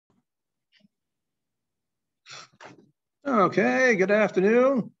Okay, good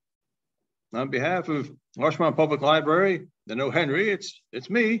afternoon. On behalf of Washburn Public Library, and O. Henry, it's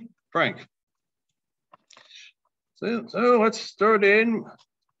me, Frank. So let's start in.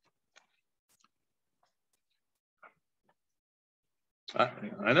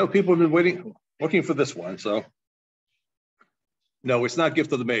 I know people have been looking for this one, so. No, it's not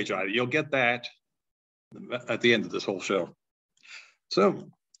Gift of the Magi. You'll get that at the end of this whole show. So,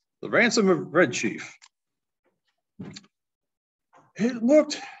 the Ransom of Red Chief. It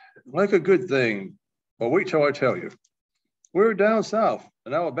looked like a good thing, but wait till I tell you. We were down south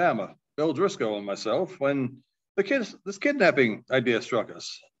in Alabama, Bill Driscoll and myself, when this kidnapping idea struck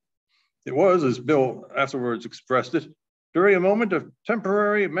us. It was, as Bill afterwards expressed it, during a moment of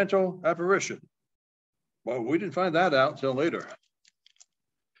temporary mental apparition. Well, we didn't find that out till later.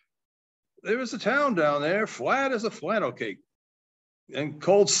 There was a town down there, flat as a flannel cake, and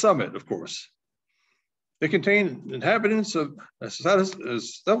called Summit, of course. It contained inhabitants of as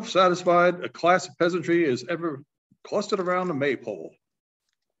self-satisfied a class of peasantry as ever clustered around a maypole.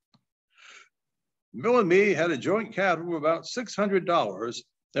 Bill and me had a joint capital of about $600,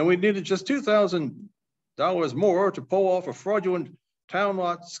 and we needed just $2,000 more to pull off a fraudulent town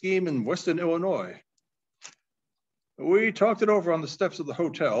lot scheme in Western Illinois. We talked it over on the steps of the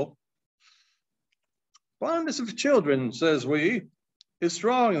hotel. Fondness of children, says we, is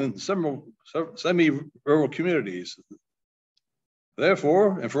strong in semi-rural communities.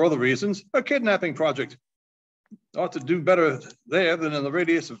 Therefore, and for other reasons, a kidnapping project ought to do better there than in the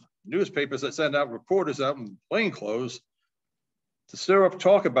radius of newspapers that send out reporters out in plain clothes to stir up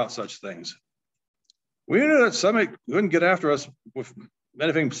talk about such things. We knew that Summit couldn't get after us with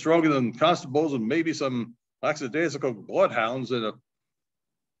anything stronger than constables and maybe some lackadaisical bloodhounds and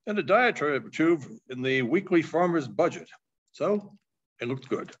a diatribe tube in the weekly farmer's budget. So it looked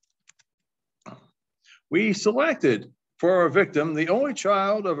good. We selected for our victim the only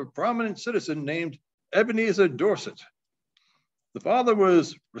child of a prominent citizen named Ebenezer Dorset. The father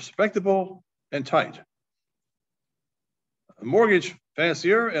was respectable and tight, a mortgage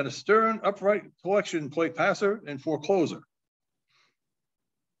fancier and a stern, upright collection plate passer and forecloser.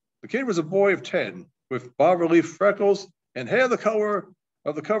 The kid was a boy of 10 with bas-relief freckles and hair the color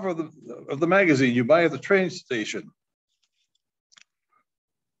of the cover of the magazine you buy at the train station.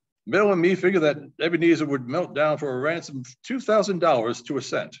 Bill and me figured that Ebenezer would melt down for a ransom of $2,000 to a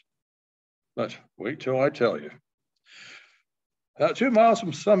cent. But wait till I tell you. About 2 miles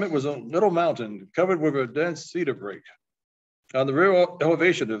from Summit was a little mountain covered with a dense cedar brake. On the rear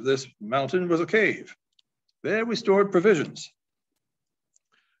elevation of this mountain was a cave. There we stored provisions.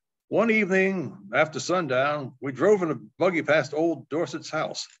 One evening after sundown, we drove in a buggy past old Dorset's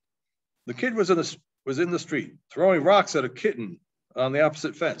house. The kid was in the street, throwing rocks at a kitten on the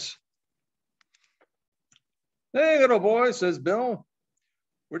opposite fence. Hey, little boy, says Bill,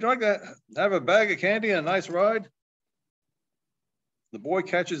 would you like to have a bag of candy and a nice ride? The boy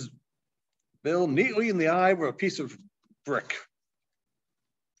catches Bill neatly in the eye with a piece of brick.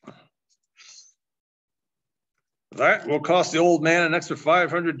 That will cost the old man an extra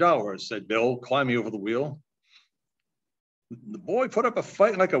 $500, said Bill, climbing over the wheel. The boy put up a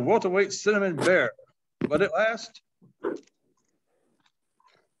fight like a welterweight cinnamon bear, but at last,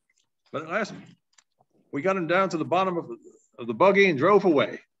 we got him down to the bottom of the buggy and drove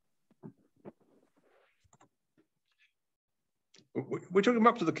away. We took him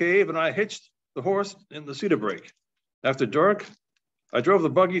up to the cave and I hitched the horse in the cedar brake. After dark, I drove the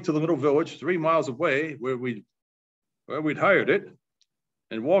buggy to the little village 3 miles away where we'd hired it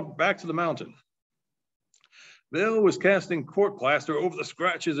and walked back to the mountain. Bill was casting court plaster over the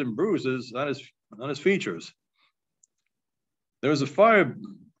scratches and bruises on his features. There was a fire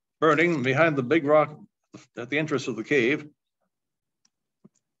burning behind the big rock at the entrance of the cave,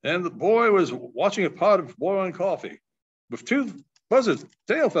 and the boy was watching a pot of boiling coffee with 2 buzzard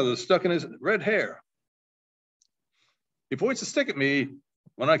tail feathers stuck in his red hair. He points a stick at me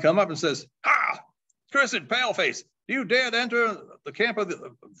when I come up and says, "Ha! Cursed paleface, do you dare to enter the camp of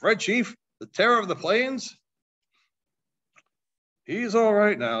the Red Chief, the terror of the plains?" He's all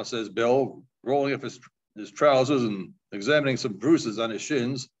right now, says Bill, rolling up his trousers and examining some bruises on his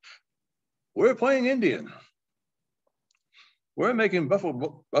shins. We're playing Indian. We're making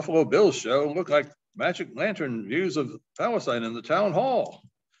Buffalo Bill's show look like magic lantern views of Palestine in the town hall.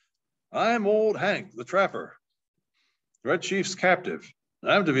 I'm old Hank, the trapper, Red Chief's captive.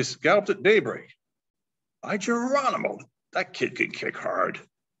 I'm to be scalped at daybreak. By Geronimo, that kid can kick hard.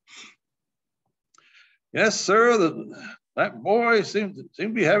 Yes, sir, that boy seemed to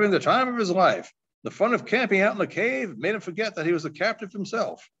be having the time of his life. The fun of camping out in the cave made him forget that he was a captive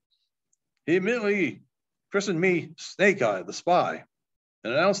himself. He immediately christened me Snake Eye, the spy,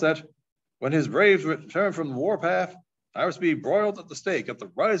 and announced that when his braves returned from the warpath, I was to be broiled at the stake at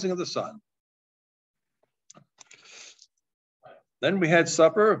the rising of the sun. Then we had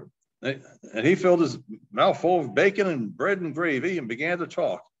supper, and he filled his mouth full of bacon and bread and gravy and began to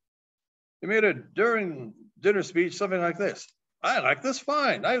talk. He made a during dinner speech something like this. I like this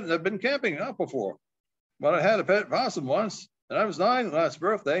fine. I've been camping out before, but I had a pet possum once, and I was 9 last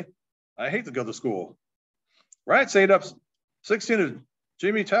birthday. I hate to go to school. Rats ate up 16 of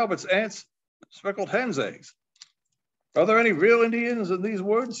Jimmy Talbot's aunt's speckled hen's eggs. Are there any real Indians in these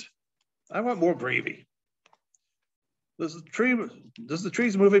woods? I want more gravy. Does the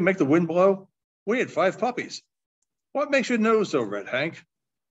trees moving make the wind blow? We had 5 puppies. What makes your nose so red, Hank?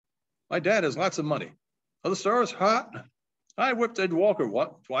 My dad has lots of money. Are the stars hot? I whipped Ed Walker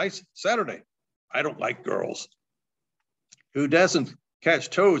twice Saturday. I don't like girls. Who doesn't catch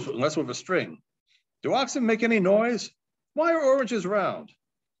toads unless with a string? Do oxen make any noise? Why are oranges round?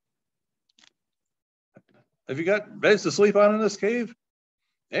 Have you got beds to sleep on in this cave?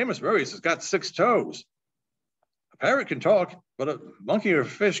 Amos Murray's has got 6 toes. A parrot can talk, but a monkey or a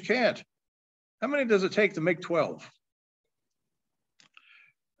fish can't. How many does it take to make 12?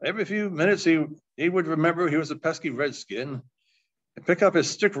 Every few minutes, he would remember he was a pesky redskin and pick up his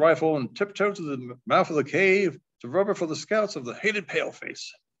stick rifle and tiptoe to the mouth of the cave to rubber for the scouts of the hated paleface.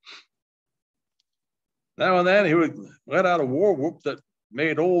 Now and then, he would let out a war whoop that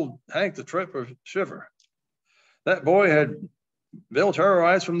made old Hank the Tripper shiver. That boy had Bill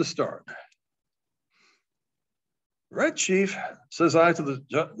terrorized from the start. Red Chief, says I to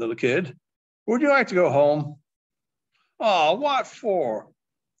the kid, would you like to go home? Oh, what for?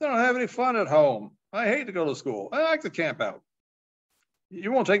 They don't have any fun at home. I hate to go to school. I like to camp out.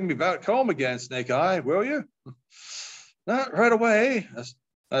 You won't take me back home again, Snake Eye, will you? Not right away,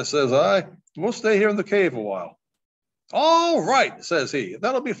 says I. We'll stay here in the cave a while. All right, says he.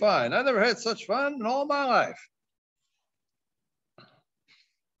 That'll be fine. I never had such fun in all my life.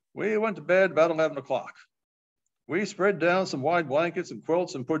 We went to bed about 11 o'clock. We spread down some wide blankets and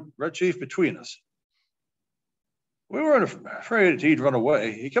quilts and put Red Chief between us. We weren't afraid he'd run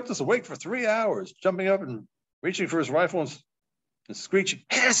away. He kept us awake for 3 hours, jumping up and reaching for his rifle and screeching,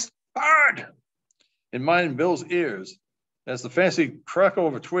 "Hiss, hard!" in mine and Bill's ears, as the fancy crackle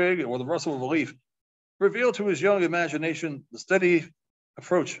of a twig or the rustle of a leaf revealed to his young imagination the steady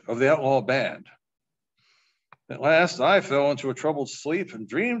approach of the outlaw band. At last, I fell into a troubled sleep and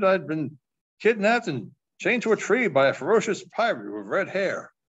dreamed I'd been kidnapped and chained to a tree by a ferocious pirate with red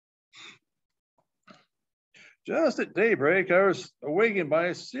hair. Just at daybreak, I was awakened by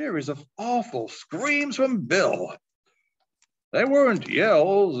a series of awful screams from Bill. They weren't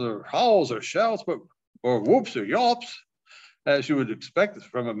yells or howls or shouts, or whoops or yelps, as you would expect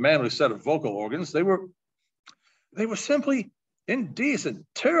from a manly set of vocal organs. They were simply indecent,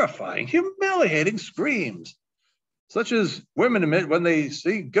 terrifying, humiliating screams, such as women emit when they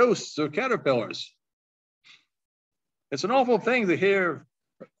see ghosts or caterpillars. It's an awful thing to hear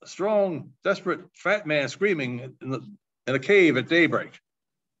a strong, desperate, fat man screaming in a cave at daybreak.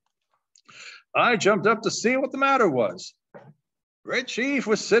 I jumped up to see what the matter was. Red Chief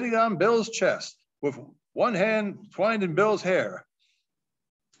was sitting on Bill's chest with one hand twined in Bill's hair.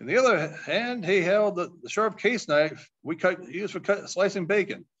 In the other hand, he held the sharp case knife we used for slicing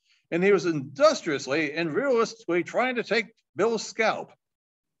bacon, and he was industriously and realistically trying to take Bill's scalp,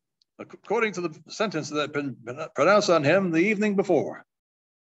 according to the sentence that had been pronounced on him the evening before.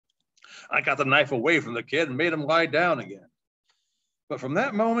 I got the knife away from the kid and made him lie down again. But from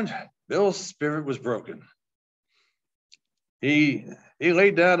that moment, Bill's spirit was broken. He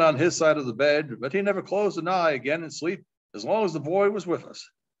laid down on his side of the bed, but he never closed an eye again in sleep as long as the boy was with us.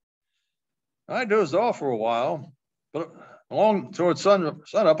 I dozed off for a while, but along towards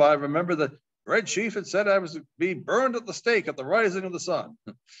sunup, I remember that Red Chief had said I was to be burned at the stake at the rising of the sun.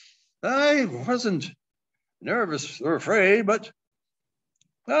 I wasn't nervous or afraid, but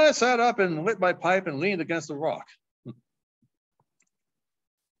I sat up and lit my pipe and leaned against a rock.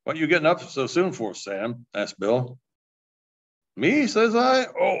 What are you getting up so soon for, Sam? Asked Bill. Me, says I.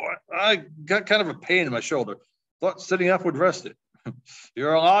 Oh, I got kind of a pain in my shoulder. Thought sitting up would rest it.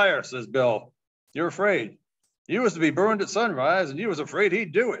 You're a liar, says Bill. You're afraid. You was to be burned at sunrise, and you was afraid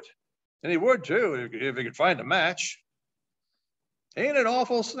he'd do it. And he would too, if he could find a match. Ain't it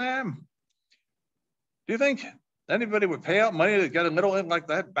awful, Sam? Do you think anybody would pay out money to get a middle in like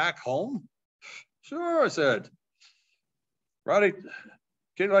that back home? Sure, I said. Rowdy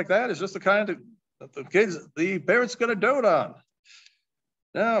kid like that is just the kind that the parents gonna dote on.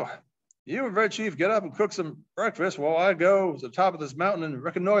 Now, you and Red Chief get up and cook some breakfast while I go to the top of this mountain and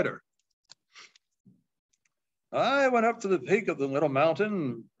reconnoiter. I went up to the peak of the little mountain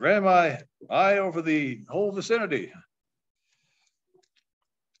and ran my eye over the whole vicinity.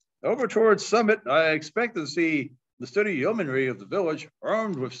 Over towards summit, I expected to see the sturdy yeomanry of the village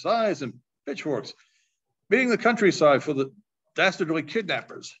armed with scythes and pitchforks, beating the countryside for the dastardly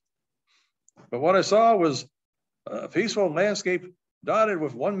kidnappers. But what I saw was a peaceful landscape dotted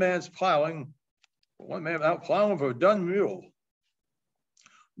with one man out plowing with a dun mule.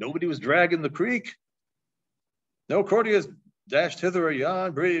 Nobody was dragging the creek. No courtiers dashed hither or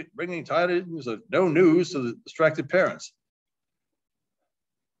yon, bringing tidings of no news to the distracted parents.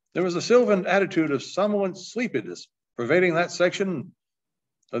 There was a sylvan attitude of somnolent sleepiness pervading that section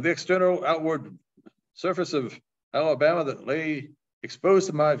of the external outward surface of Alabama that lay exposed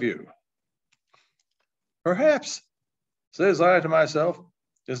to my view. Perhaps, says I to myself,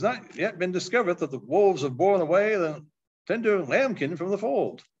 it has not yet been discovered that the wolves have borne away the tender lambkin from the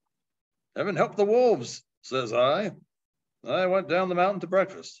fold. Heaven help the wolves, says I. I went down the mountain to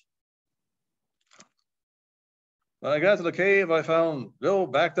breakfast. When I got to the cave, I found Bill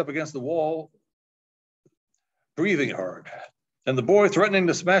backed up against the wall, breathing hard, and the boy threatening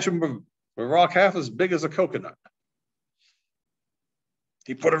to smash him with a rock half as big as a coconut.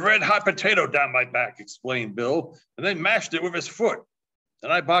 He put a red hot potato down my back, explained Bill, and then mashed it with his foot,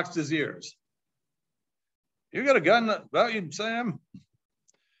 and I boxed his ears. You got a gun about you, Sam?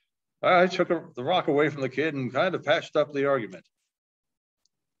 I took the rock away from the kid and kind of patched up the argument.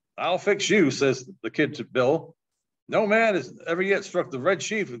 I'll fix you, says the kid to Bill. No man has ever yet struck the red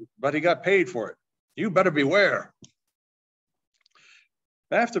chief, but he got paid for it. You better beware.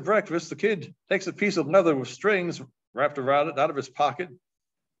 After breakfast, the kid takes a piece of leather with strings wrapped around it out of his pocket,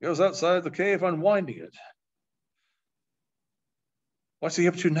 goes outside the cave unwinding it. What's he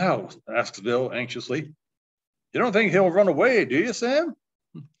up to now? Asks Bill anxiously. You don't think he'll run away, do you, Sam?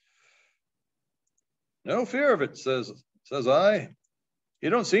 No fear of it, says I. You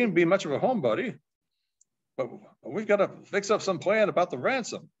don't seem to be much of a homebody, but we've got to fix up some plan about the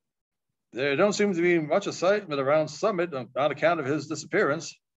ransom. There don't seem to be much excitement around Summit on account of his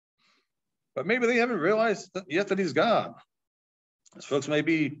disappearance, but maybe they haven't realized yet that he's gone. As folks may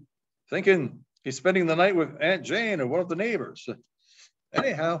be thinking he's spending the night with Aunt Jane or one of the neighbors.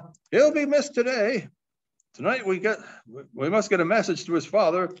 Anyhow, he'll be missed today. Tonight we must get a message to his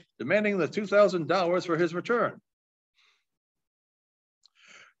father demanding the $2,000 for his return.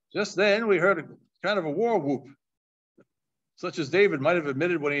 Just then we heard a kind of a war whoop, such as David might have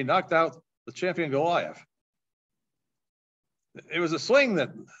admitted when he knocked out the champion Goliath. It was a sling that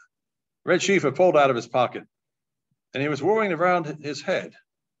Red Chief had pulled out of his pocket, and he was whirling around his head.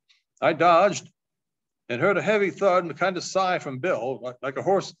 I dodged and heard a heavy thud and a kind of sigh from Bill, like a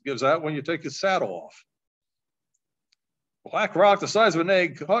horse gives out when you take his saddle off. Black rock the size of an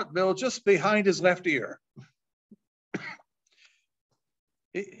egg caught Bill just behind his left ear.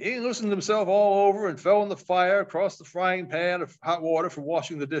 He loosened himself all over and fell in the fire across the frying pan of hot water for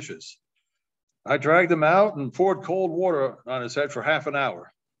washing the dishes. I dragged him out and poured cold water on his head for half an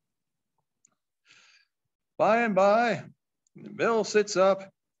hour. By and by, Bill sits up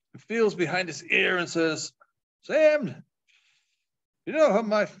and feels behind his ear and says, Sam, you know who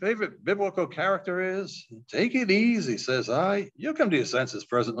my favorite biblical character is? Take it easy, says I. You'll come to your senses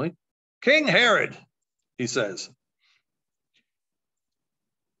presently. King Herod, he says.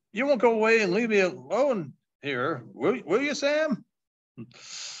 You won't go away and leave me alone here, will you, Sam?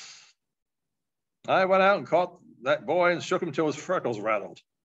 I went out and caught that boy and shook him till his freckles rattled.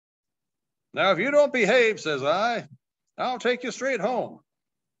 Now, if you don't behave, says I, I'll take you straight home.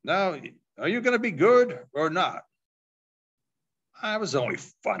 Now, are you going to be good or not? I was only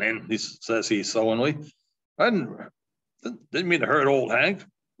funning, says he sullenly. I didn't mean to hurt old Hank.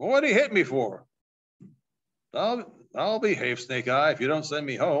 Well, what'd he hit me for? I'll behave, Snake Eye, if you don't send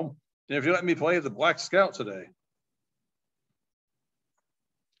me home, and if you let me play the Black Scout today.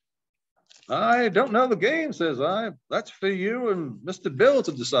 I don't know the game, says I. That's for you and Mr. Bill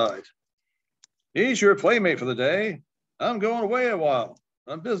to decide. He's your playmate for the day. I'm going away a while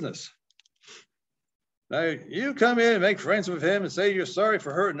on business. Now, you come in and make friends with him and say you're sorry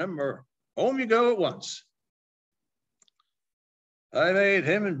for hurting him, or home you go at once. I made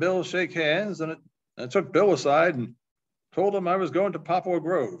him and Bill shake hands, and I took Bill aside and told him I was going to Poplar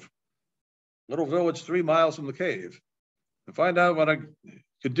Grove, little village 3 miles from the cave, to find out what I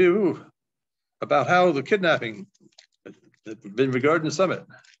could do about how the kidnapping had been regarding the summit.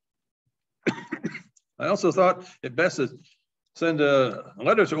 I also thought it best to send a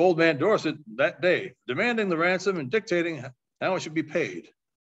letter to old man Dorset that day, demanding the ransom and dictating how it should be paid.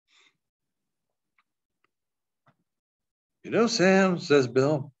 You know, Sam, says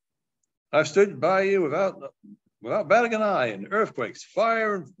Bill, I've stood by you without batting an eye in earthquakes,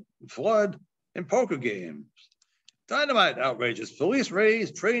 fire and flood, and poker games, dynamite outrages, police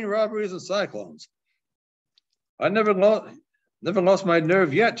raids, train robberies, and cyclones. I never lost my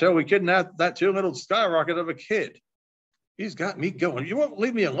nerve yet till we kidnapped that two little skyrocket of a kid. He's got me going. You won't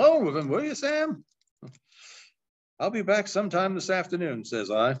leave me alone with him, will you, Sam? I'll be back sometime this afternoon,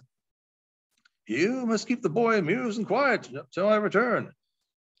 says I. You must keep the boy amused and quiet till I return.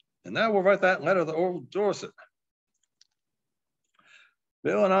 And now we'll write that letter to old Dorset.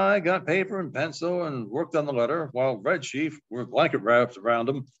 Bill and I got paper and pencil and worked on the letter while Red Chief, with blanket wrapped around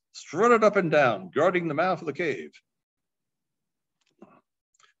him, strutted up and down, guarding the mouth of the cave.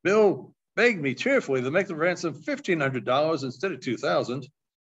 Bill begged me cheerfully to make the ransom $1,500 instead of $2,000.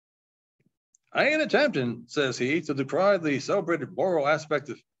 I ain't attempting, says he, to decry the celebrated moral aspect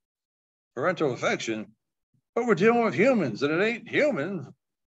of parental affection, but we're dealing with humans, and it ain't human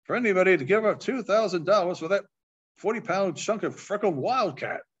for anybody to give up $2,000 for that 40-pound chunk of freckled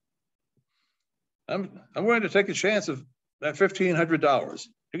wildcat. I'm willing to take a chance of that $1,500.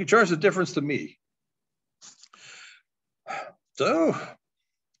 You can charge the difference to me. So,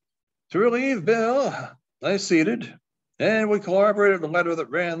 to relieve Bill, I ceded, and we collaborated on a letter that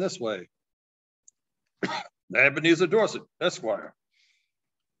ran this way. Ebenezer Dorset, Esquire.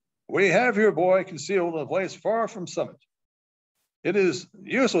 We have your boy concealed in a place far from Summit. It is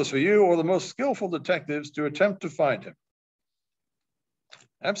useless for you or the most skillful detectives to attempt to find him.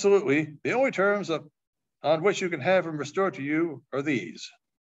 Absolutely, the only terms on which you can have him restored to you are these.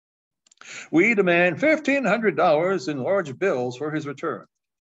 We demand $1,500 in large bills for his return.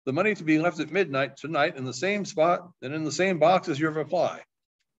 The money to be left at midnight tonight in the same spot and in the same box as your reply,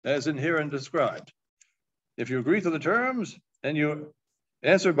 as in here and described. If you agree to the terms and you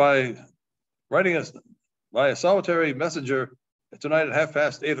answer by writing us by a solitary messenger tonight at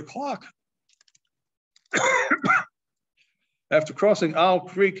 8:30, after crossing Owl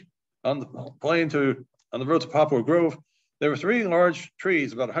Creek on the plain on the road to Poplar Grove, there were 3 large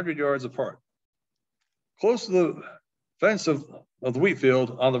trees about 100 yards apart. Close to the fence of the wheat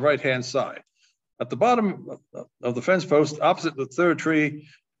field on the right-hand side. At the bottom of the fence post, opposite the 3rd tree,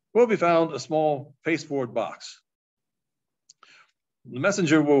 will be found a small pasteboard box. The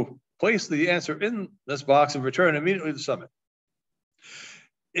messenger will place the answer in this box and return immediately to Summit.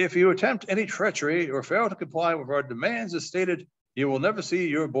 If you attempt any treachery or fail to comply with our demands as stated, you will never see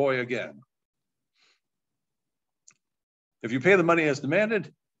your boy again. If you pay the money as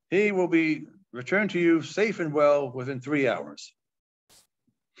demanded, he will be returned to you safe and well within 3 hours.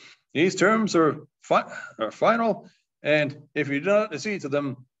 These terms are final, and if you do not accede to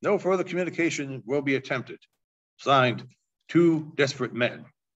them, no further communication will be attempted. Signed, 2 desperate men.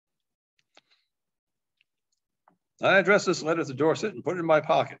 I addressed this letter to Dorset and put it in my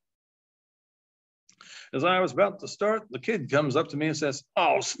pocket. As I was about to start, the kid comes up to me and says,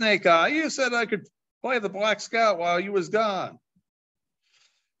 "Oh, Snake Eye, you said I could play the Black Scout while you was gone."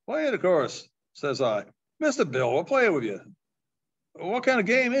 "Play it, of course," says I. "Mr. Bill, we'll play it with you." "What kind of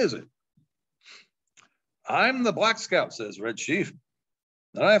game is it?" "I'm the Black Scout," says Red Chief.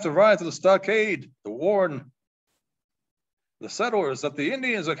 "And I have to ride to the stockade to warn the settlers that the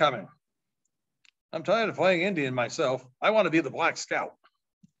Indians are coming. I'm tired of playing Indian myself. I want to be the Black Scout."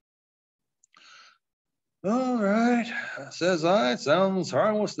 "All right," says I. "Sounds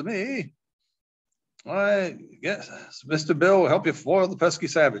harmless to me. I guess Mr. Bill will help you foil the pesky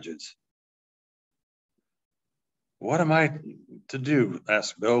savages." "What am I to do?"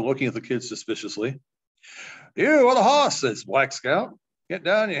 asked Bill, looking at the kid suspiciously. "You are the horse," says Black Scout. "Get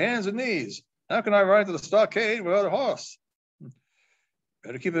down on your hands and knees. How can I ride to the stockade without a horse?"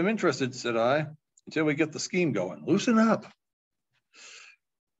 "Better keep him interested," said I, "until we get the scheme going. Loosen up."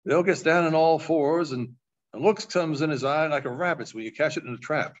 Bill gets down on all fours and a look comes in his eye like a rabbit's when you catch it in a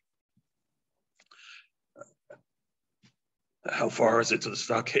trap. "How far is it to the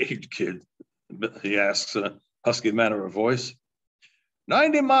stockade, kid?" he asks in a husky manner of voice.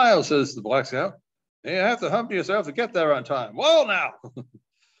 90 miles, says the Black Scout. "You have to hump yourself to get there on time." "Whoa now!"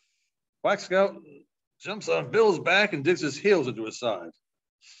 Black Scout jumps on Bill's back and digs his heels into his side.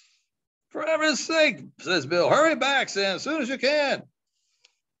 "For heaven's sake," says Bill, "hurry back, Sam, as soon as you can.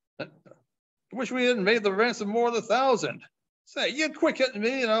 I wish we hadn't made the ransom more than 1,000. Say, you quick hitting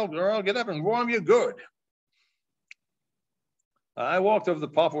me, or I'll get up and warm you good." I walked over to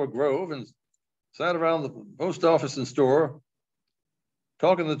Poplar Grove and sat around the post office and store,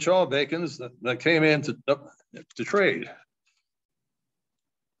 talking to the chaw bacons that came in to trade.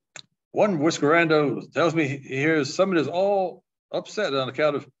 One whiskerando tells me he hears Summit is all upset on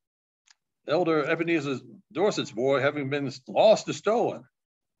account of Elder Ebenezer Dorset's boy having been lost or stolen.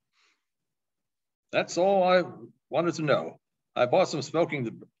 That's all I wanted to know. I bought some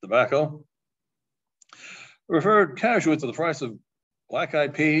smoking tobacco, referred casually to the price of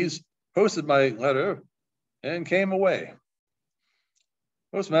black-eyed peas, posted my letter, and came away.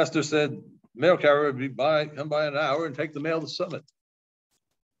 Postmaster said mail carrier would come by an hour and take the mail to Summit.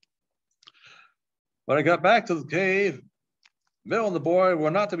 When I got back to the cave, Bill and the boy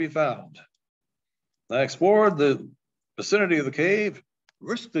were not to be found. I explored the vicinity of the cave,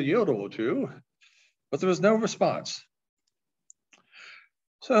 risked a yodel or two, but there was no response.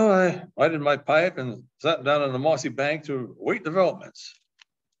 So I lighted my pipe and sat down on a mossy bank to await developments.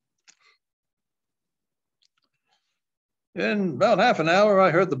 In about half an hour,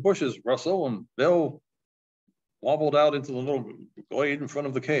 I heard the bushes rustle and Bill wobbled out into the little glade in front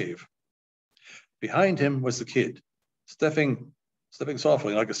of the cave. Behind him was the kid, stepping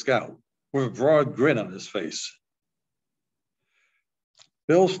softly like a scout, with a broad grin on his face.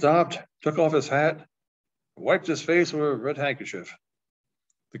 Bill stopped, took off his hat, wiped his face with a red handkerchief.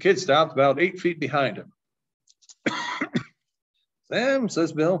 The kid stopped about 8 feet behind him. Sam,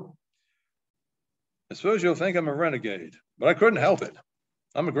 says Bill, I suppose you'll think I'm a renegade, but I couldn't help it.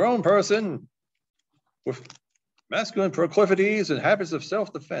 I'm a grown person with masculine proclivities and habits of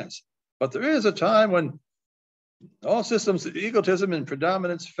self-defense. But there is a time when all systems of egotism and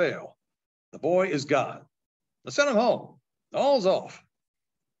predominance fail. The boy is gone. Let's send him home. All's off.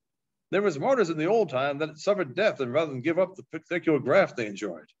 There was martyrs in the old time that suffered death and rather than give up the particular graft they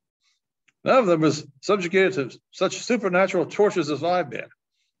enjoyed. None of them was subjugated to such supernatural tortures as I've been.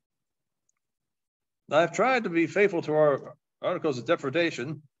 I've tried to be faithful to our articles of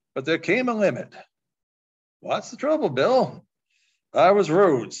deprivation, but there came a limit. What's the trouble, Bill? I was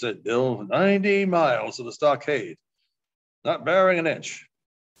rode, said Bill, 90 miles to the stockade, not bearing an inch.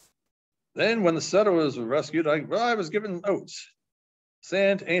 Then when the settlers were rescued, I was given oats.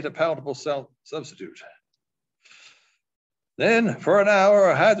 Sand ain't a palatable substitute. Then for an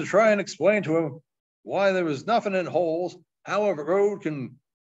hour, I had to try and explain to him why there was nothing in holes, how a road can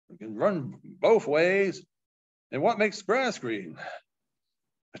run both ways, and what makes grass green.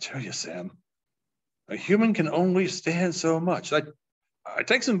 I tell you, Sam, a human can only stand so much. I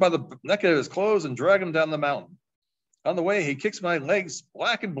takes him by the neck of his clothes and drag him down the mountain. On the way, he kicks my legs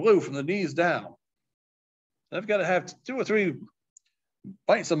black and blue from the knees down. I've got to have 2 or 3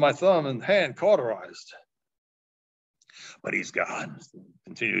 bites of my thumb and hand cauterized. But he's gone,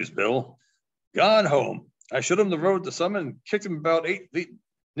 continues Bill. Gone home. I showed him the road to Summit and kicked him about 8 feet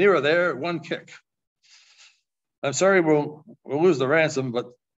nearer there, 1 kick. I'm sorry we'll lose the ransom, but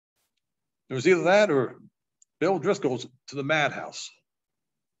it was either that or Bill Driscoll's to the madhouse.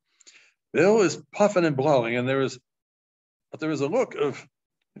 Bill is puffing and blowing, and there is a look of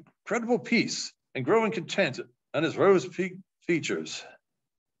incredible peace and growing content on his rose-peaked features.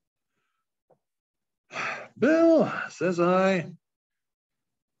 Bill, says I,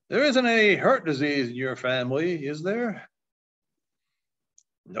 there isn't any heart disease in your family, is there?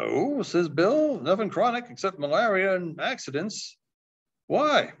 No, says Bill, nothing chronic except malaria and accidents.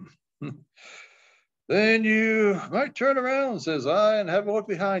 Why? Then you might turn around, says I, and have a look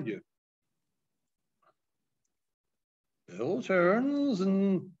behind you. Bill turns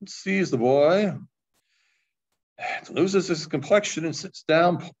and sees the boy, loses his complexion and sits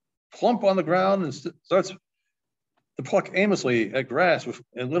down plump on the ground and starts to pluck aimlessly at grass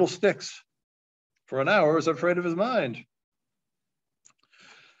and little sticks. For an hour, I was afraid of his mind.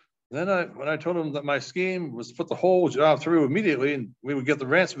 Then when I told him that my scheme was to put the whole job through immediately and we would get the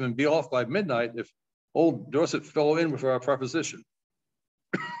ransom and be off by midnight if old Dorset fell in with our proposition.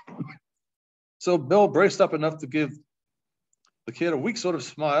 So Bill braced up enough to give the kid a weak sort of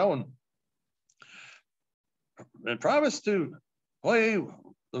smile and promised to play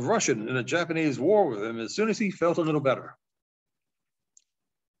the Russian in a Japanese war with him as soon as he felt a little better.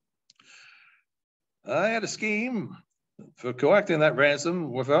 I had a scheme for collecting that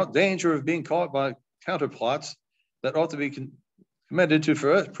ransom without danger of being caught by counterplots that ought to be commended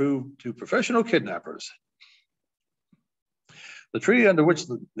to professional kidnappers. The tree under which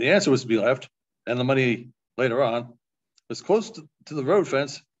the answer was to be left, and the money later on, was close to the road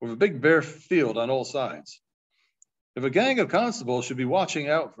fence with a big bare field on all sides. If a gang of constables should be watching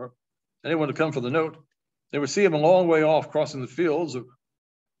out for anyone to come for the note, they would see him a long way off crossing the fields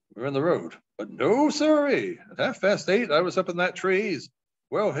or in the road. But no, sirree. At 8:30, I was up in that tree, as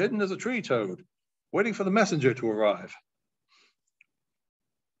well hidden as a tree toad, waiting for the messenger to arrive.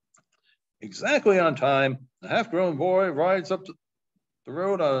 Exactly on time, a half-grown boy rides up to the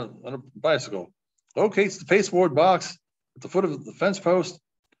road on a bicycle, locates the pasteboard box at the foot of the fence post,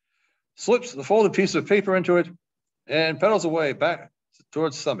 slips the folded piece of paper into it, and pedals away back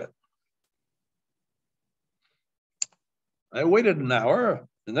towards Summit. I waited an hour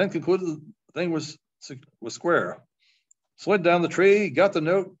and then concluded the thing was square. Slid down the tree, got the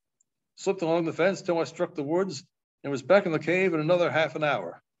note, slipped along the fence till I struck the woods, and was back in the cave in another half an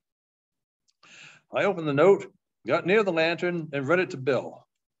hour. I opened the note, got near the lantern, and read it to Bill.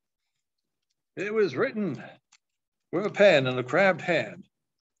 It was written with a pen and a crabbed hand.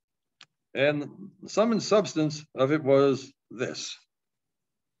 And the sum and substance of it was this: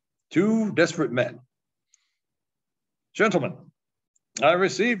 two desperate men. Gentlemen, I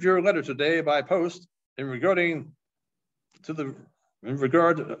received your letter today by post in regard to the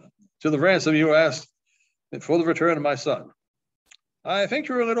ransom you asked for the return of my son. I think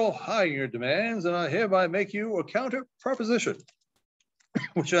you're a little high in your demands, and I hereby make you a counter proposition,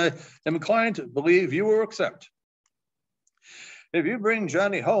 which I am inclined to believe you will accept. If you bring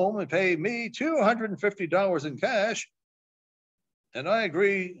Johnny home and pay me $250 in cash, and I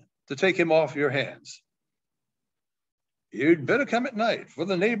agree to take him off your hands. You'd better come at night, for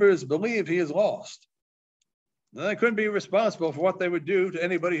the neighbors believe he is lost. And I couldn't be responsible for what they would do to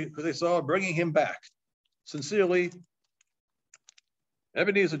anybody who they saw bringing him back. Sincerely,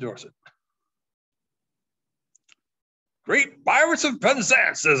 Ebenezer Dorset. Great pirates of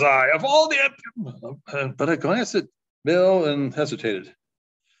Penzance, says I, of all the... But I glanced at Bill and hesitated.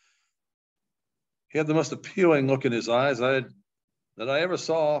 He had the most appealing look in his eyes that I ever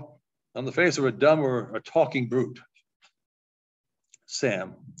saw on the face of a dumb or a talking brute.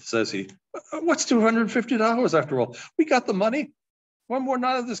 Sam, says he, what's $250 after all? We got the money. One more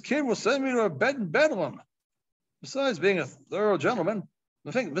night of this kid will send me to a bed in Bedlam. Besides being a thorough gentleman,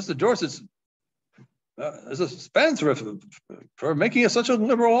 I think Mr. Dorset is a spendthrift for making us such a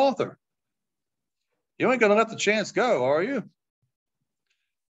liberal author. You ain't going to let the chance go, are you?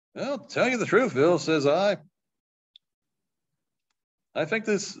 Well, tell you the truth, Bill, says I. I think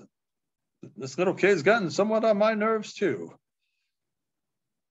this little kid's gotten somewhat on my nerves, too.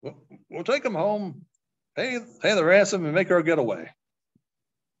 We'll take him home, pay the ransom, and make our getaway.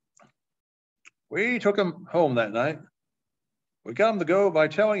 We took him home that night. We got him to go by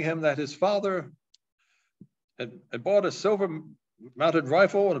telling him that his father had bought a silver-mounted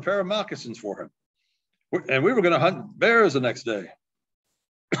rifle and a pair of moccasins for him. And we were going to hunt bears the next day.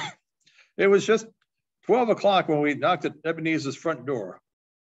 It was just 12 o'clock when we knocked at Ebenezer's front door.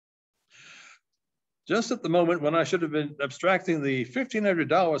 Just at the moment when I should have been abstracting the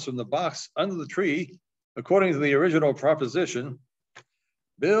 $1,500 from the box under the tree, according to the original proposition,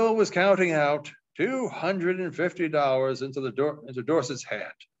 Bill was counting out $250 into Dorset's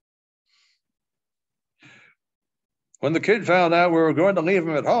hand. When the kid found out we were going to leave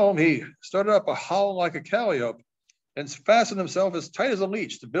him at home, he started up a howl like a calliope and fastened himself as tight as a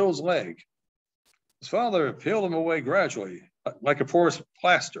leech to Bill's leg. His father peeled him away gradually, like a porous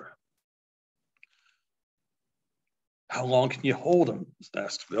plaster. How long can you hold him?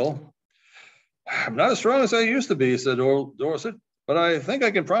 Asked Bill. I'm not as strong as I used to be, said old Dorset, but I think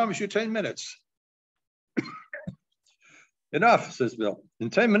I can promise you 10 minutes. Enough, says Bill. In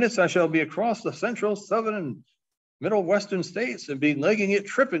 10 minutes, I shall be across the central, southern, and middle western states and be legging it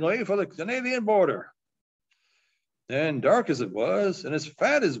trippingly for the Canadian border. And dark as it was, and as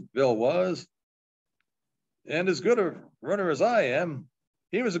fat as Bill was, and as good a runner as I am,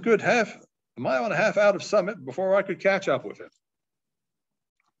 he was a good a mile and a half out of Summit before I could catch up with him.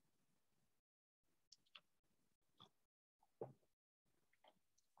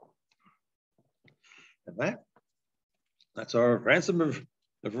 And that's our ransom of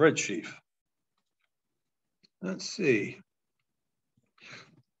Red Chief. Let's see.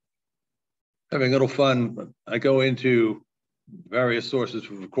 Having a little fun, I go into various sources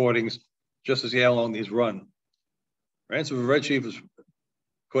for recordings just to see how long these run. Ransom of Red Chief is,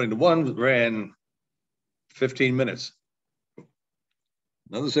 according to one, ran 15 minutes.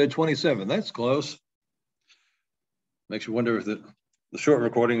 Another said 27. That's close. Makes you wonder if the short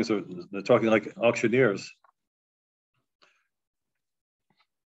recordings they're talking like auctioneers.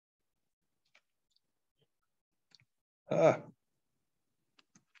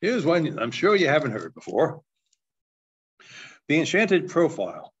 Here's one I'm sure you haven't heard before. The Enchanted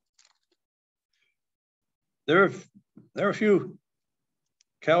Profile. There are a few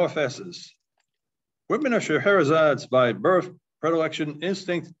Califesses. Women are Scheherazads by birth, predilection,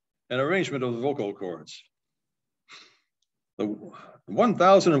 instinct, and arrangement of the vocal cords. The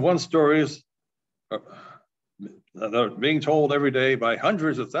 1,001 stories that are being told every day by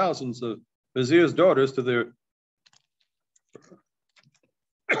hundreds of thousands of viziers' daughters to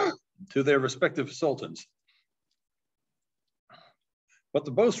their respective sultans. But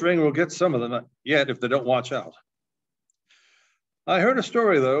the bowstring will get some of them yet if they don't watch out. I heard a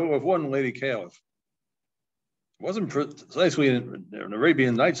story, though, of one Lady Caliph. wasn't precisely an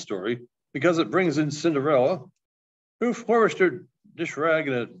Arabian Nights story because it brings in Cinderella, who flourished her dish rag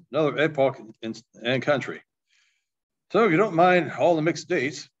in another epoch and country. So if you don't mind all the mixed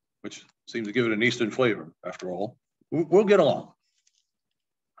dates, which seems to give it an Eastern flavor, after all, we'll get along.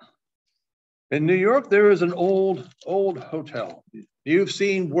 In New York, there is an old hotel. You've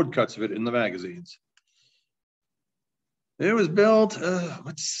seen woodcuts of it in the magazines. It was built,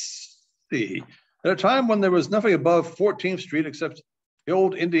 let's see, at a time when there was nothing above 14th Street except the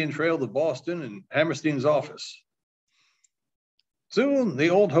old Indian Trail to Boston and Hammerstein's office. Soon, the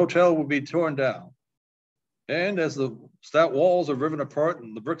old hotel would be torn down. And as the stout walls are riven apart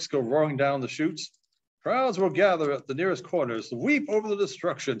and the bricks go roaring down the chutes, crowds will gather at the nearest corners to weep over the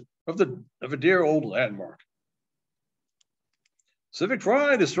destruction of a dear old landmark. Civic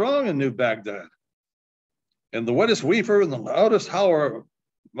pride is strong in New Baghdad. And the wettest weeper and the loudest howler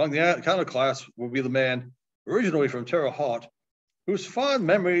among the iconoclasts will be the man, originally from Terre Haute, whose fond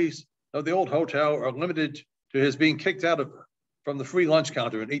memories of the old hotel are limited to his being kicked out from the free lunch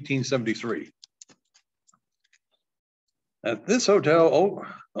counter in 1873. At this hotel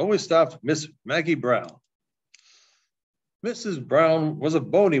always stopped Miss Maggie Brown. Mrs. Brown was a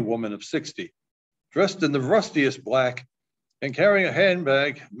bony woman of 60, dressed in the rustiest black and carrying a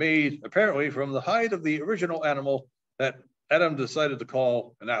handbag made apparently from the hide of the original animal that Adam decided to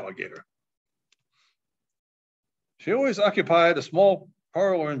call an alligator. She always occupied a small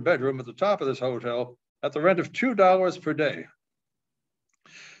parlor and bedroom at the top of this hotel at the rent of $2 per day.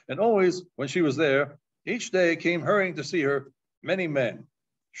 And always, when she was there, each day came hurrying to see her many men,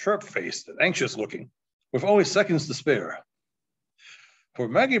 sharp-faced and anxious-looking, with only seconds to spare. For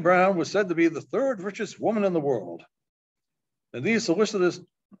Maggie Brown was said to be the third richest woman in the world. And these solicitous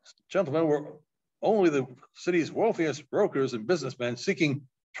gentlemen were only the city's wealthiest brokers and businessmen seeking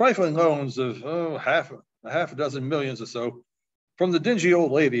trifling loans of half a dozen millions or so from the dingy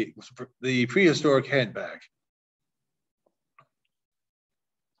old lady with the prehistoric handbag.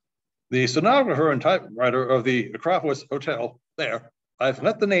 The stenographer and typewriter of the Acropolis Hotel, there, I've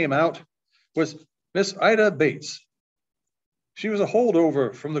let the name out, was Miss Ida Bates. She was a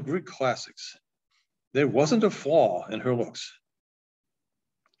holdover from the Greek classics. There wasn't a flaw in her looks.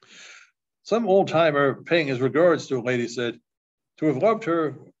 Some old-timer paying his regards to a lady said, to have loved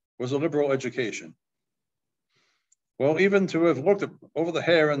her was a liberal education. Well, even to have looked over the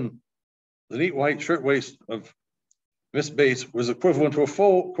hair and the neat white shirtwaist of Miss Bates was equivalent to a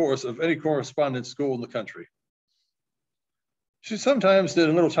full course of any correspondence school in the country. She sometimes did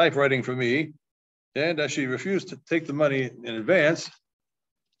a little typewriting for me, and as she refused to take the money in advance,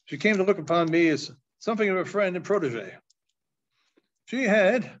 she came to look upon me as something of a friend and protege. She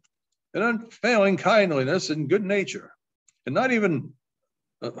had an unfailing kindliness and good nature, and not even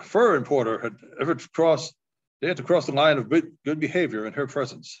a fur importer had ever dared to cross the line of good behavior in her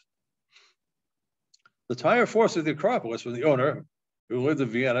presence. The entire force of the Acropolis, from the owner, who lived in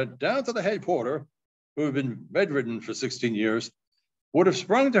Vienna, down to the head porter, who had been bedridden for 16 years, would have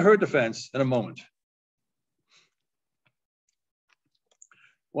sprung to her defense in a moment.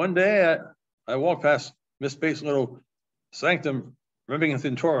 One day, I walked past Miss Bates' little sanctum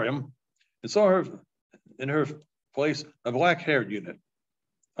Remingtontorium and saw her in her place a black-haired unit,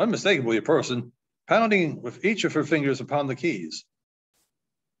 unmistakably a person, pounding with each of her fingers upon the keys.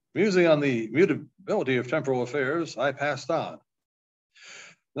 Musing on the mutability of temporal affairs, I passed on.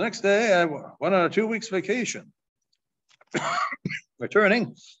 The next day, I went on a 2-week vacation.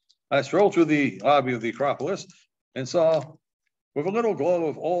 Returning, I strolled through the lobby of the Acropolis and saw, with a little glow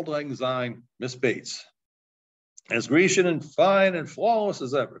of auld lang syne, Miss Bates, as Grecian and fine and flawless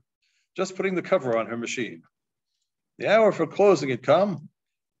as ever, just putting the cover on her machine. The hour for closing had come,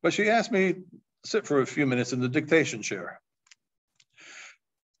 but she asked me to sit for a few minutes in the dictation chair.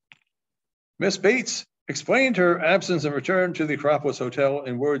 Miss Bates explained her absence and return to the Acropolis Hotel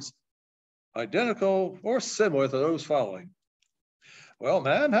in words identical or similar to those following. Well,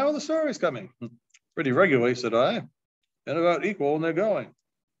 man, how are the stories coming? Pretty regularly, said I, and about equal when they're going.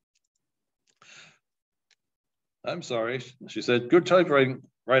 I'm sorry, she said, good typewriting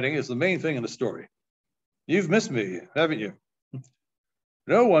is the main thing in the story. You've missed me, haven't you?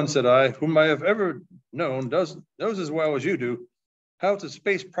 No one, said I, whom I have ever known knows as well as you do how to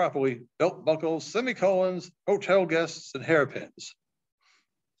space properly belt buckles, semicolons, hotel guests, and hairpins.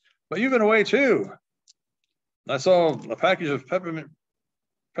 But you've been away too. I saw a package of peppermint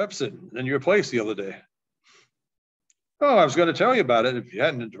Pepsid in your place the other day. Oh, I was going to tell you about it if you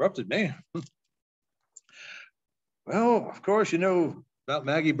hadn't interrupted me. Well, of course, you know about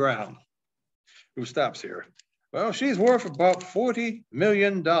Maggie Brown, who stops here. Well, she's worth about $40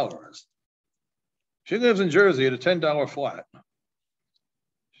 million. She lives in Jersey at a $10 flat.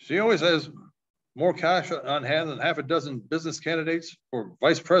 She always has more cash on hand than half a dozen business candidates for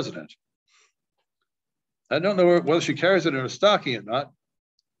vice president. I don't know whether she carries it in her stocking or not,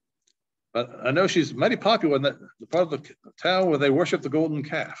 but I know she's mighty popular in the part of the town where they worship the golden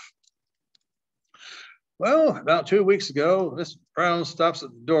calf. Well, about 2 weeks ago, Miss Brown stops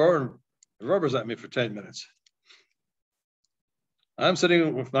at the door and rubbers at me for 10 minutes. I'm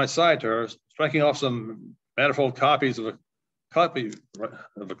sitting with my side to her, striking off some manifold copies of a copy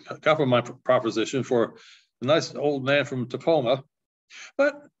of my proposition for a nice old man from Tacoma.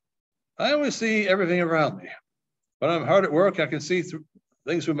 But I always see everything around me. When I'm hard at work, I can see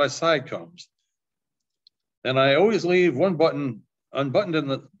things through my side combs. And I always leave one button unbuttoned in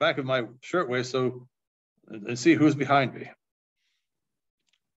the back of my shirtwaist and see who's behind me.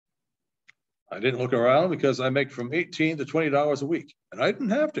 I didn't look around because I make from $18 to $20 a week, and I didn't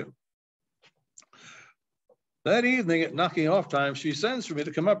have to. That evening at knocking off time, she sends for me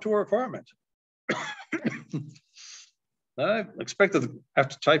to come up to her apartment. I expected to have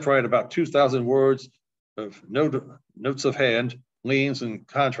to typewrite about 2,000 words of notes of hand, liens, and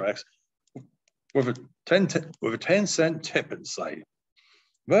contracts with a 10-cent tip in sight.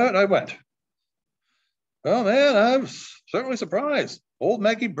 But I went. Well, man, I was certainly surprised. Old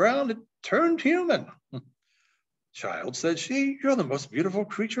Maggie Brown had turned human. Child, said she, you're the most beautiful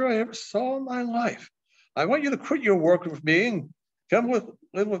creature I ever saw in my life. I want you to quit your work with me and come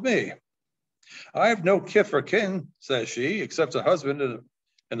live with me. I have no kith or kin, says she, except a husband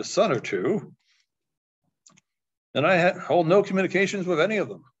and a son or two. And I hold no communications with any of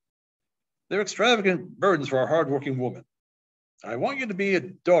them. They're extravagant burdens for a hardworking woman. I want you to be a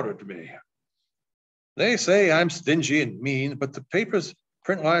daughter to me. They say I'm stingy and mean, but the papers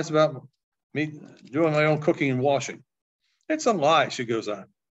print lies about me doing my own cooking and washing. It's a lie, she goes on.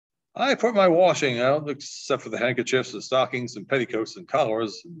 I put my washing out, except for the handkerchiefs and stockings and petticoats and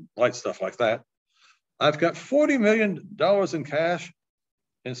collars and light stuff like that. I've got $40 million in cash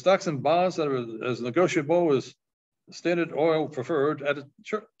in stocks and bonds that are as negotiable as Standard Oil preferred at a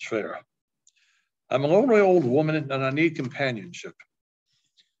church fair. I'm a lonely old woman and I need companionship.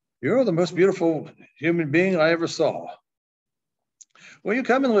 You're the most beautiful human being I ever saw. Will you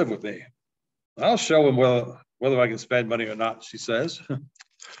come and live with me? I'll show him whether I can spend money or not, she says.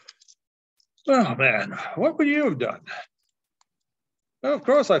 Oh, man, what would you have done? Well, of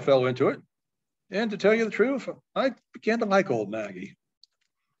course I fell into it. And to tell you the truth, I began to like old Maggie.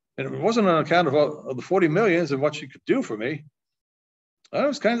 And it wasn't on account of the 40 millions and what she could do for me. I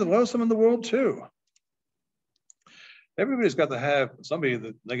was kind of lonesome in the world, too. Everybody's got to have somebody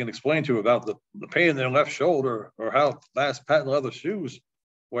that they can explain to about the pain in their left shoulder or how fast patent leather shoes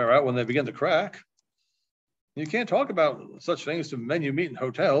wear out when they begin to crack. You can't talk about such things to men you meet in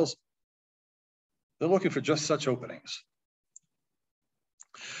hotels. They're looking for just such openings.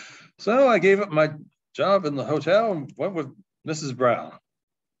 So I gave up my job in the hotel and went with Mrs. Brown.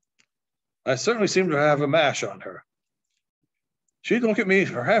 I certainly seemed to have a mash on her. She'd look at me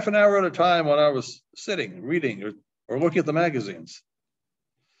for half an hour at a time when I was sitting, reading, or looking at the magazines.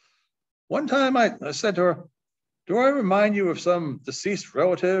 One time I said to her, do I remind you of some deceased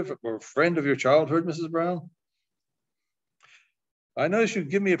relative or friend of your childhood, Mrs. Brown? I noticed you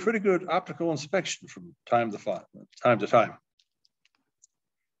give me a pretty good optical inspection from time to time.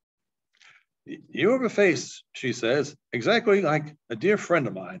 You have a face, she says, exactly like a dear friend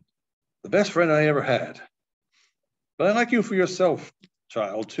of mine, the best friend I ever had. But I like you for yourself,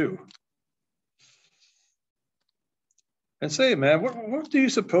 child, too. And say, man, what do you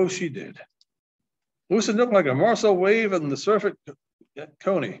suppose she did? Loosened up like a Marcel wave in the surf at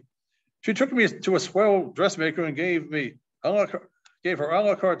Coney. She took me to a swell dressmaker and gave her a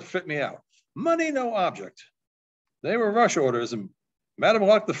la carte to fit me out. Money, no object. They were rush orders, and Madam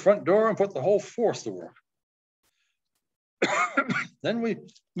locked the front door and put the whole force to work. Then we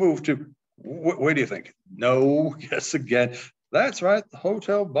moved to, where do you think? No, yes again. That's right, the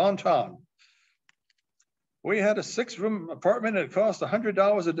Hotel Bon Ton. We had a 6-room apartment and it cost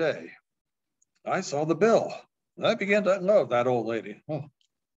 $100 a day. I saw the bill. I began to love that old lady. Oh.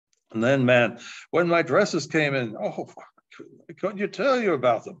 And then, man, when my dresses came in, oh, couldn't you tell you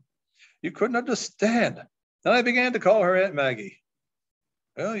about them? You couldn't understand. And I began to call her Aunt Maggie.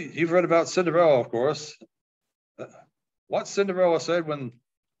 Well, you've read about Cinderella, of course. What Cinderella said when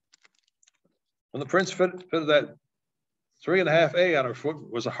the prince fitted that 3.5 A on her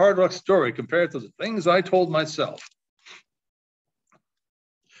foot was a hard luck story compared to the things I told myself.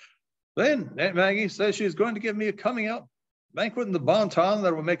 Then Aunt Maggie says she's going to give me a coming out banquet in the Bon Ton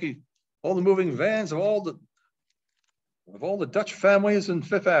that will make all the moving vans of all the Dutch families in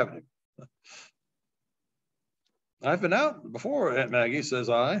Fifth Avenue. I've been out before, Aunt Maggie, says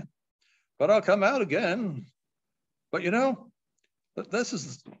I, but I'll come out again. But you know, this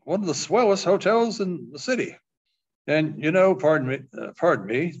is one of the swellest hotels in the city. And you know, pardon me,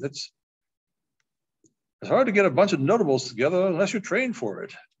 it's hard to get a bunch of notables together unless you're trained for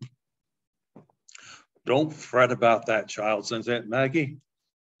it. Don't fret about that, child, says Aunt Maggie.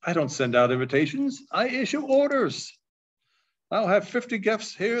 I don't send out invitations, I issue orders. I'll have 50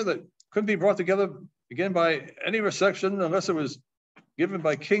 gifts here that couldn't be brought together again by any reception unless it was given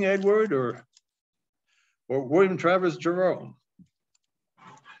by King Edward or William Travers Jerome.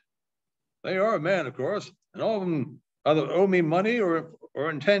 They are a man, of course, and all of them either owe me money or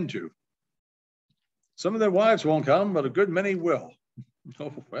intend to. Some of their wives won't come, but a good many will.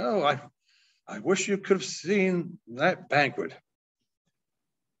 Oh, well, I wish you could have seen that banquet.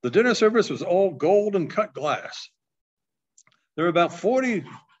 The dinner service was all gold and cut glass. There were about 40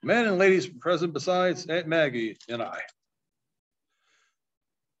 men and ladies present besides Aunt Maggie and I.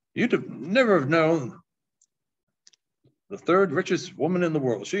 You'd never have known the third richest woman in the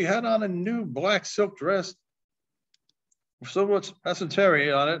world. She had on a new black silk dress with so much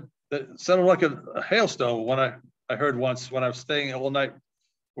peasantry on it that it sounded like a hailstone when I heard once when I was staying all night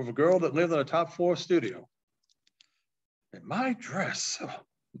with a girl that lived in a top floor studio. And my dress, oh,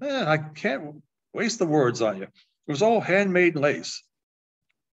 man, I can't waste the words on you. It was all handmade lace,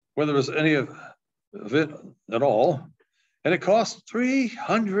 whether there was any of it at all. And it cost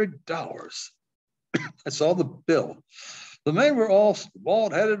 $300. I saw the bill. The men were all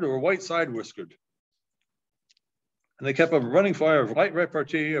bald-headed or white side-whiskered. And they kept a running fire of light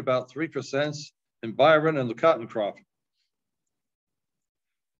repartee about 3% in Byron and the cotton crop.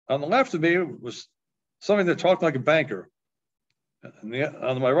 On the left of me was somebody that talked like a banker. And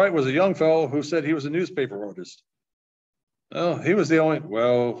on my right was a young fellow who said he was a newspaper artist. Oh, he was the only,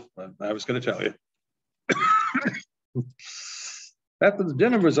 well, I was going to tell you. After the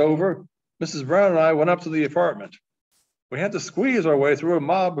dinner was over, Mrs. Brown and I went up to the apartment. We had to squeeze our way through a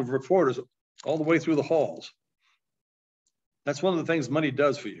mob of reporters all the way through the halls. That's one of the things money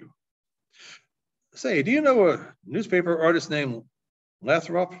does for you. Say, do you know a newspaper artist named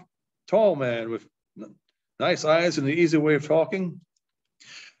Lathrop? Tall man with nice eyes and an easy way of talking.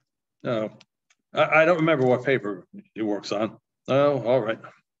 No, I don't remember what paper he works on. Oh, all right.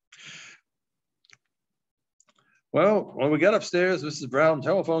 Well, when we got upstairs, Mrs. Brown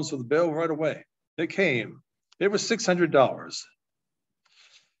telephones for the bill right away. It came. It was $600.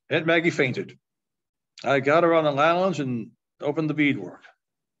 Aunt Maggie fainted. I got her on the lounge and opened the beadwork.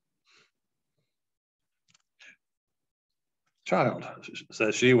 Child,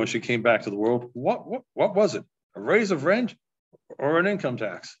 says she when she came back to the world, what was it? A raise of rent or an income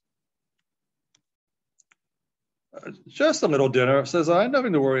tax? Just a little dinner, says I,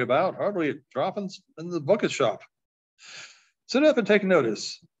 nothing to worry about, hardly a drop in the bucket shop. Sit up and take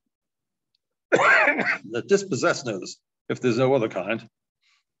notice. The dispossessed notice, if there's no other kind.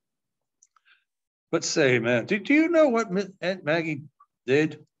 But say, man, do you know what Aunt Maggie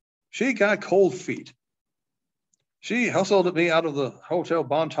did? She got cold feet. She hustled me out of the Hotel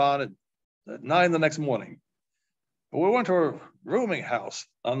Bonton at 9 the next morning. We went to her rooming house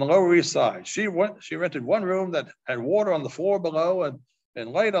on the Lower East Side. She rented one room that had water on the floor below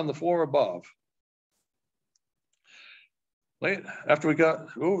and light on the floor above. Late after we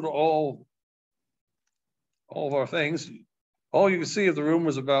got moved all of our things, all you could see of the room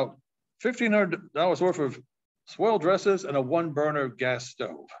was about $1,500 worth of swell dresses and a one-burner gas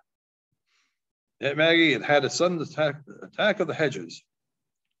stove. Aunt Maggie had a sudden attack of the hedges.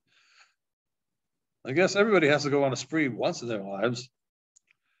 I guess everybody has to go on a spree once in their lives.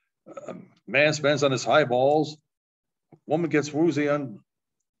 A man spends on his highballs. A woman gets woozy on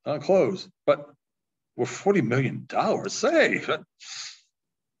clothes. But with $40 million, say,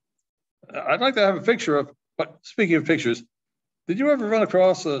 I'd like to have a picture of, but speaking of pictures, did you ever run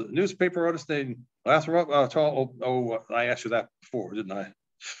across a newspaper artist named Lathrop? I asked you that before, didn't I?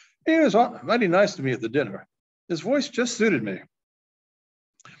 He was mighty nice to me at the dinner. His voice just suited me.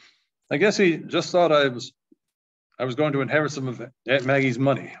 I guess he just thought I was going to inherit some of Aunt Maggie's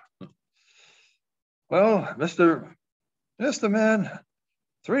money. Well, Mr. Man,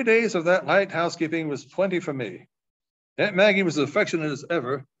 3 days of that light housekeeping was plenty for me. Aunt Maggie was as affectionate as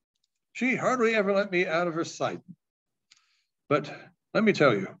ever. She hardly ever let me out of her sight. But let me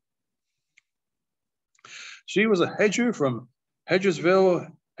tell you, she was a hedger from Hedgersville,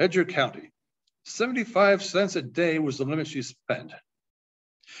 Hedger County. 75 cents a day was the limit she spent.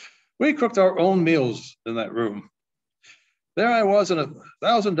 We cooked our own meals in that room. There I was in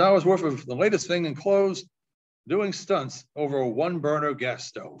 $1,000 worth of the latest thing in clothes, doing stunts over a one-burner gas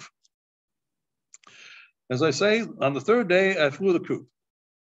stove. As I say, on the third day, I flew the coop.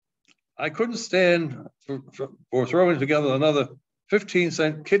 I couldn't stand for throwing together another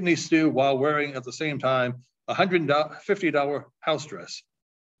 15-cent kidney stew while wearing at the same time a $150 house dress.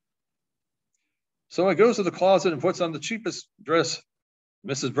 So I goes to the closet and puts on the cheapest dress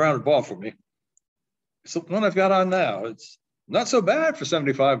Mrs. Brown had bought for me. It's the one I've got on now. It's not so bad for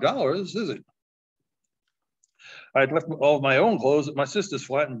 $75, is it? I had left all of my own clothes at my sister's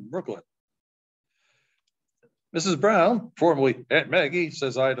flat in Brooklyn. Mrs. Brown, formerly Aunt Maggie,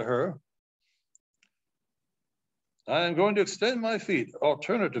 says I to her, I am going to extend my feet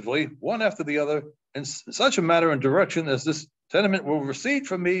alternatively, one after the other, in such a manner and direction as this tenement will recede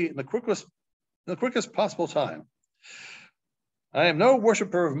from me in the quickest possible time. I am no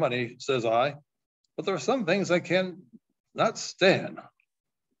worshiper of money, says I, but there are some things I can not stand.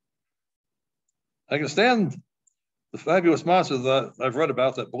 I can stand the fabulous monster that I've read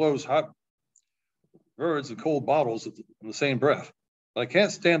about that blows hot birds and cold bottles in the same breath. But I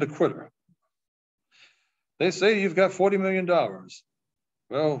can't stand a quitter. They say you've got $40 million.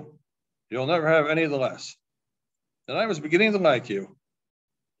 Well, you'll never have any the less. And I was beginning to like you.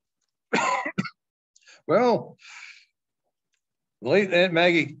 Well, the late Aunt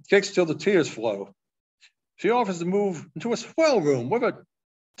Maggie kicks till the tears flow. She offers to move into a swell room with a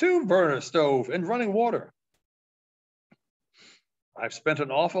 2-burner stove and running water. I've spent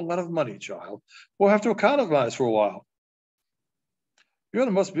an awful lot of money, child. We'll have to economize for a while. You're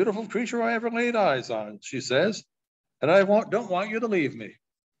the most beautiful creature I ever laid eyes on, she says, and I don't want you to leave me.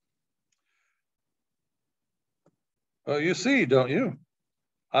 Well, you see, don't you?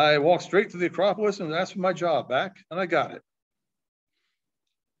 I walked straight to the Acropolis and asked for my job back, and I got it.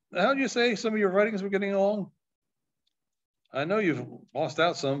 How do you say some of your writings were getting along? I know you've lost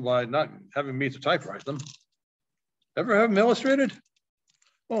out some by not having me to typewrite them. Ever have them illustrated?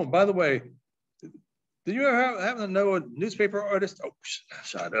 Oh, by the way, did you ever happen to know a newspaper artist? Oh,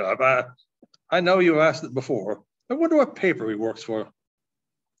 shut up. I know you asked it before. I wonder what paper he works for.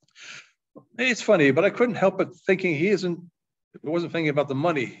 It's funny, but I couldn't help but thinking he wasn't thinking about the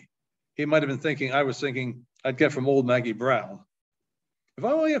money. He might have been thinking I was thinking I'd get from old Maggie Brown.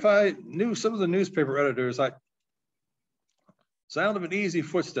 If I knew some of the newspaper editors, sound of an easy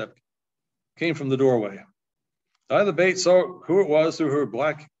footstep came from the doorway. Ida Bates saw who it was through her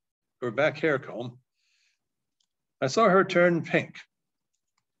back hair comb. I saw her turn pink.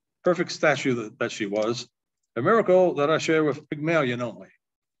 Perfect statue that she was. A miracle that I share with Pygmalion only.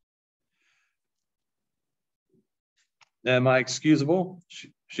 Am I excusable?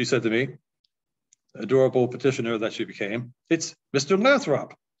 She said to me, adorable petitioner that she became. It's Mr.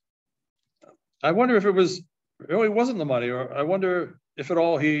 Lathrop. I wonder if it really wasn't the money, or I wonder if at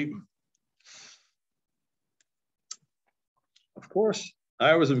all Of course,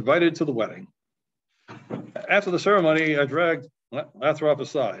 I was invited to the wedding. After the ceremony, I dragged Lathrop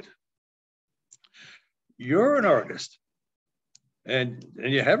aside. You're an artist, and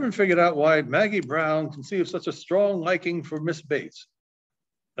you haven't figured out why Maggie Brown conceived such a strong liking for Miss Bates.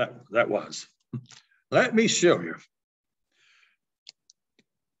 That was. Let me show you.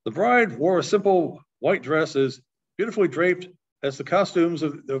 The bride wore a simple white dress as beautifully draped as the costumes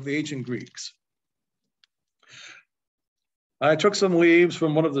of the ancient Greeks. I took some leaves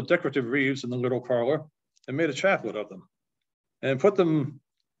from one of the decorative wreaths in the little parlor and made a chaplet of them and put them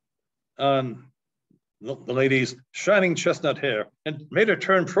on the lady's shining chestnut hair and made her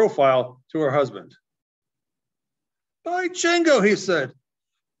turn profile to her husband. By Jingo, he said,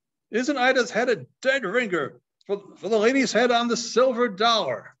 isn't Ida's head a dead ringer for the lady's head on the silver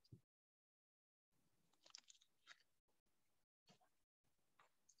dollar?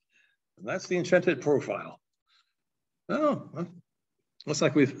 And that's the enchanted profile. Oh, looks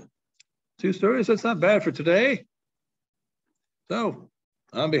like we've 2 stories. That's not bad for today. So,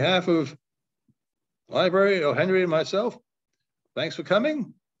 on behalf of Library O. Henry and myself, thanks for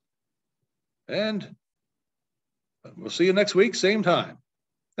coming. And we'll see you next week, same time.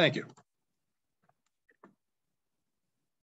 Thank you.